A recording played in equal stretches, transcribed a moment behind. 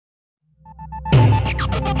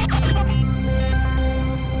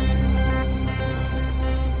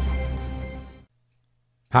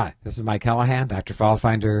Hi, this is Mike Callahan, Dr.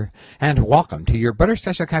 FileFinder, and welcome to your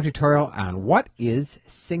Butterscotch.com tutorial on what is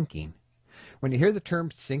syncing. When you hear the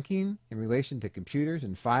term syncing in relation to computers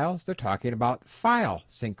and files, they're talking about file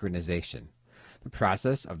synchronization, the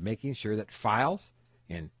process of making sure that files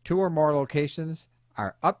in two or more locations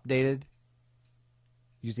are updated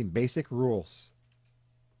using basic rules.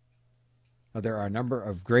 Now, there are a number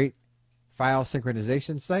of great file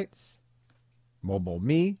synchronization sites.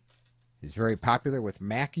 MobileMe is very popular with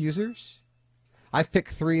Mac users. I've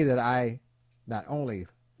picked three that I not only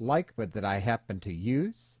like, but that I happen to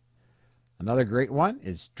use. Another great one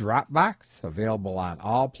is Dropbox, available on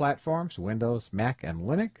all platforms, Windows, Mac, and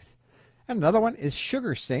Linux. And another one is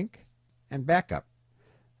SugarSync and Backup.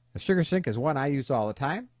 The SugarSync is one I use all the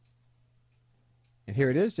time. And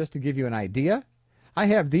here it is, just to give you an idea. I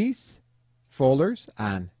have these folders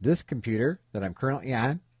on this computer that I'm currently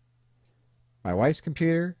on, my wife's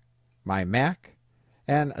computer, my Mac,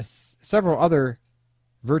 and several other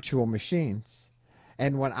virtual machines.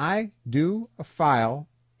 And when I do a file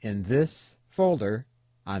in this folder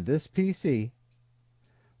on this PC,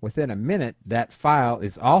 within a minute that file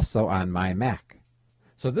is also on my Mac.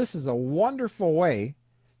 So this is a wonderful way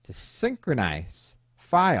to synchronize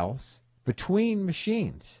files between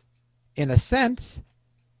machines. In a sense,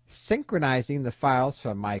 synchronizing the files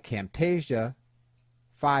from my Camtasia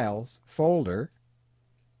files folder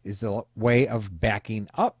is a way of backing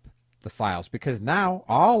up the files, because now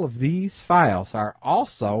all of these files are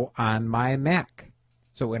also on my Mac.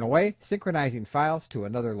 So in a way, synchronizing files to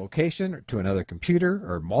another location or to another computer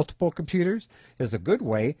or multiple computers is a good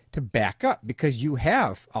way to back up, because you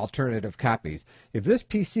have alternative copies. If this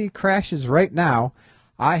PC crashes right now,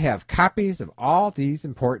 I have copies of all these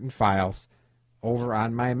important files over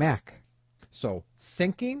on my Mac. So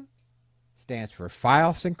syncing stands for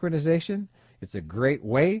file synchronization. It's a great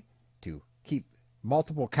way to keep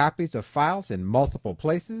multiple copies of files in multiple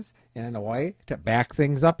places, and in a way to back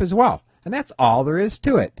things up as well. And that's all there is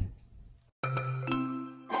to it.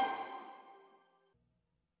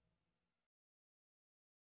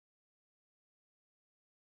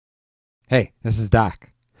 Hey, this is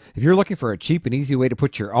Doc. If you're looking for a cheap and easy way to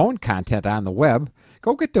put your own content on the web,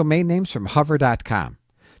 go get domain names from hover.com.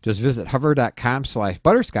 Just visit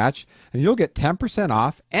hover.com/butterscotch and you'll get 10%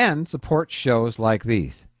 off and support shows like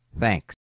these. Thanks.